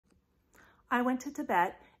I went to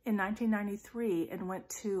Tibet in 1993 and went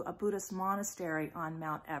to a Buddhist monastery on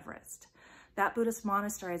Mount Everest. That Buddhist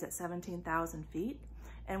monastery is at 17,000 feet.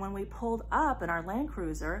 And when we pulled up in our Land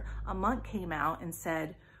Cruiser, a monk came out and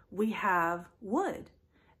said, "We have wood."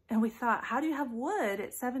 And we thought, how do you have wood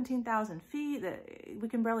at 17,000 feet? We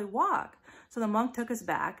can barely walk. So the monk took us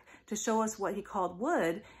back to show us what he called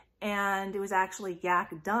wood. And it was actually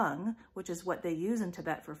yak dung, which is what they use in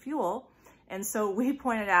Tibet for fuel. And so we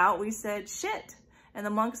pointed out, we said, shit. And the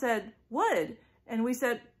monk said, wood. And we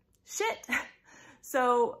said, shit.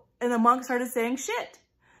 And the monk started saying shit.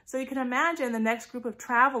 So you can imagine the next group of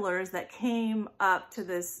travelers that came up to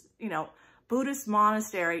this, Buddhist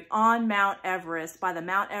monastery on Mount Everest by the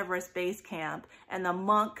Mount Everest base camp. And the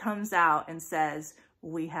monk comes out and says,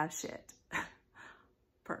 "We have shit."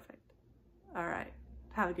 Perfect. All right.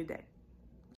 Have a good day.